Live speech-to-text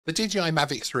The DJI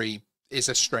Mavic 3 is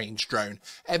a strange drone.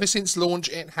 Ever since launch,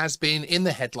 it has been in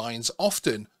the headlines,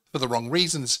 often for the wrong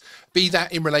reasons, be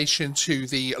that in relation to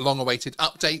the long-awaited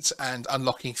updates and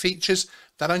unlocking features,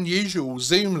 that unusual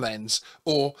zoom lens,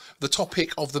 or the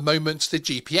topic of the moment, the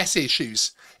GPS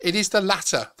issues. It is the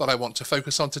latter that I want to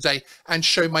focus on today and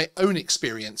show my own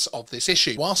experience of this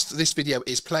issue. Whilst this video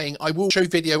is playing, I will show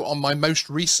video on my most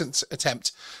recent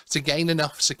attempt to gain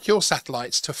enough secure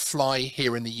satellites to fly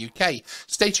here in the UK.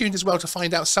 Stay tuned as well to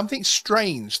find out something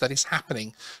strange that is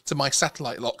happening to my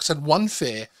satellite locks and one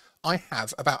fear I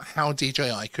have about how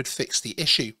DJI could fix the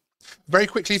issue. Very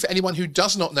quickly, for anyone who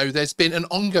does not know, there's been an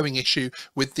ongoing issue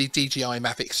with the DJI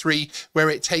Mavic 3 where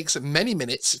it takes many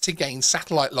minutes to gain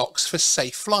satellite locks for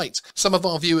safe flight. Some of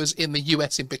our viewers in the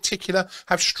US in particular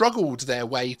have struggled their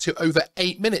way to over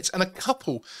 8 minutes, and a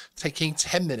couple taking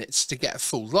 10 minutes to get a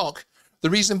full lock. The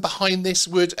reason behind this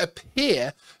would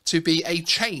appear to be a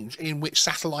change in which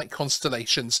satellite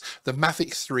constellations the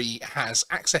Mavic 3 has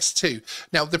access to.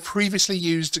 Now, the previously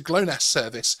used GLONASS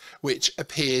service, which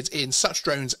appeared in such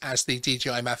drones as the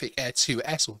DJI Mavic Air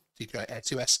 2S or DJI Air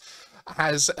 2S,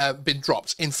 has been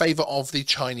dropped in favour of the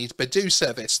Chinese Baidu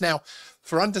service. Now,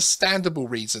 for understandable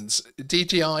reasons,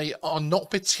 DJI are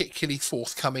not particularly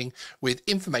forthcoming with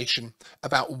information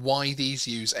about why these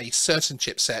use a certain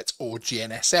chipset or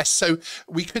GNSS, so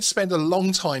we could spend a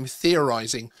long time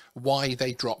theorising why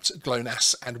they dropped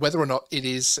GLONASS and whether or not it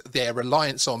is their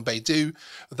reliance on Baidu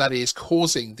that is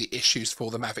causing the issues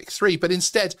for the Mavic 3. But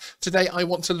instead, today I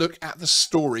want to look at the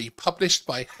story published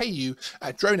by Hayu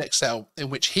at DroneXL,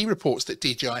 in which he reports that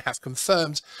DJI have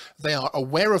confirmed they are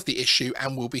aware of the issue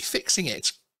and will be fixing it.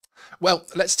 Well,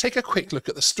 let's take a quick look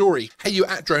at the story. Hayu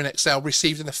at DroneXL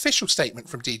received an official statement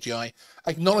from DJI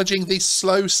acknowledging the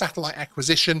slow satellite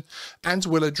acquisition and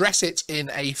will address it in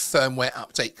a firmware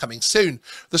update coming soon.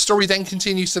 The story then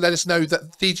continues to let us know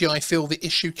that DJI feel the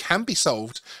issue can be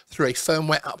solved through a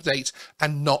firmware update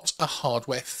and not a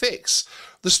hardware fix.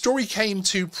 The story came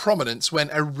to prominence when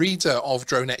a reader of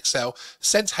DroneXL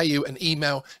sent Hayu an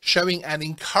email showing an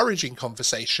encouraging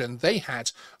conversation they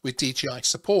had with DJI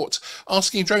support,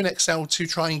 asking DroneXL to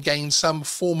try and gain some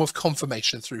form of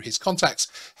confirmation through his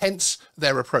contacts, hence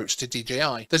their approach to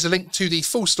DJI. There's a link to the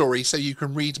full story so you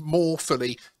can read more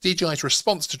fully DJI's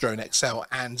response to DroneXL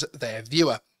and their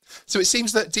viewer. So it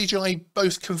seems that DJI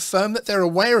both confirm that they're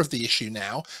aware of the issue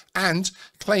now and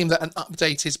claim that an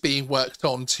update is being worked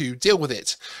on to deal with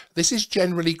it. This is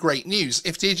generally great news.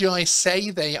 If DJI say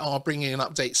they are bringing an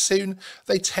update soon,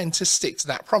 they tend to stick to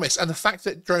that promise. And the fact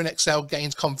that DroneXL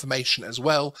gains confirmation as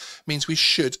well means we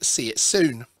should see it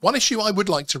soon. One issue I would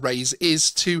like to raise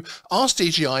is to ask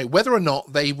DJI whether or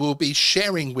not they will be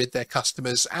sharing with their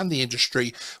customers and the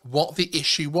industry what the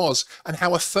issue was and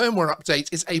how a firmware update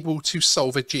is able to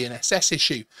solve a GNSS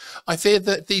issue. I fear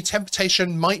that the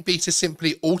temptation might be to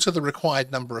simply alter the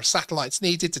required number of satellites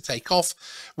needed to take off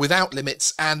without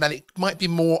limits, and that it might be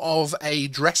more of a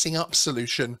dressing up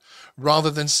solution rather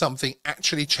than something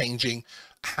actually changing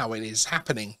how it is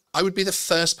happening. I would be the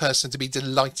first person to be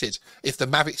delighted if the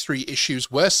Mavic 3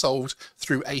 issues were solved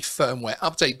through a firmware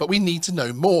update, but we need to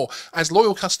know more. As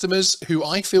loyal customers who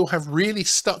I feel have really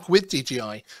stuck with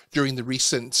DJI during the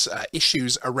recent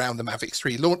issues around the Mavic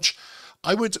 3 launch,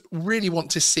 I would really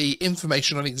want to see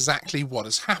information on exactly what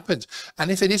has happened, and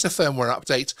if it is a firmware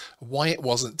update, why it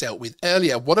wasn't dealt with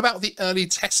earlier. What about the early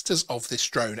testers of this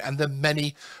drone and the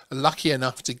many lucky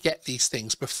enough to get these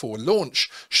things before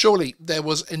launch? Surely there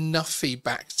was enough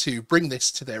feedback to bring this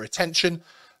to their attention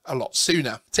a lot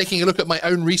sooner. Taking a look at my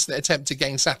own recent attempt to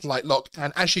gain satellite lock,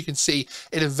 and as you can see,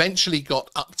 it eventually got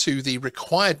up to the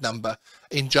required number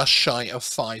in just shy of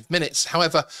 5 minutes.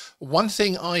 However, one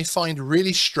thing I find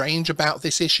really strange about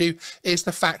this issue is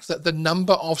the fact that the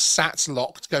number of sats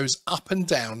locked goes up and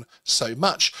down so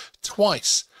much.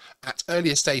 Twice at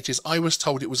earlier stages, I was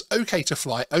told it was okay to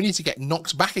fly, only to get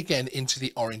knocked back again into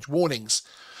the orange warnings.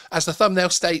 As the thumbnail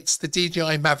states, the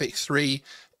DJI Mavic 3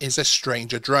 is a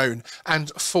stranger drone, and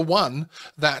for one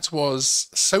that was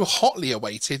so hotly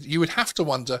awaited, you would have to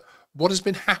wonder what has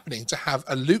been happening to have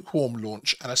a lukewarm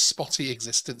launch and a spotty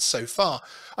existence so far.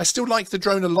 I still like the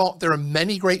drone a lot. There are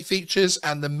many great features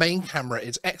and the main camera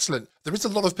is excellent. There is a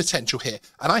lot of potential here,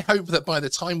 and I hope that by the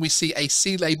time we see a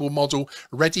C-label model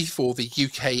ready for the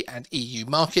UK and EU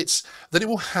markets, that it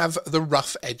will have the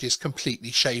rough edges completely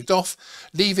shaved off,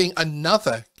 leaving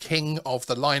another king of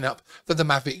the lineup that the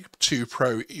Mavic 2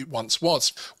 Pro once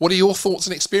was. What are your thoughts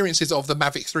and experiences of the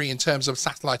Mavic 3 in terms of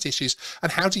satellite issues,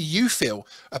 and how do you feel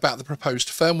about the proposed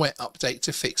firmware update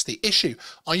to fix the issue?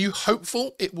 Are you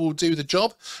hopeful it will do the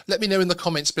job? Let me know in the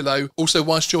comments below. Also,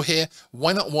 whilst you're here,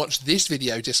 why not watch this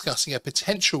video discussing a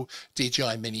potential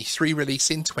DJI Mini 3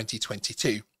 release in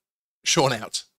 2022. Sean out.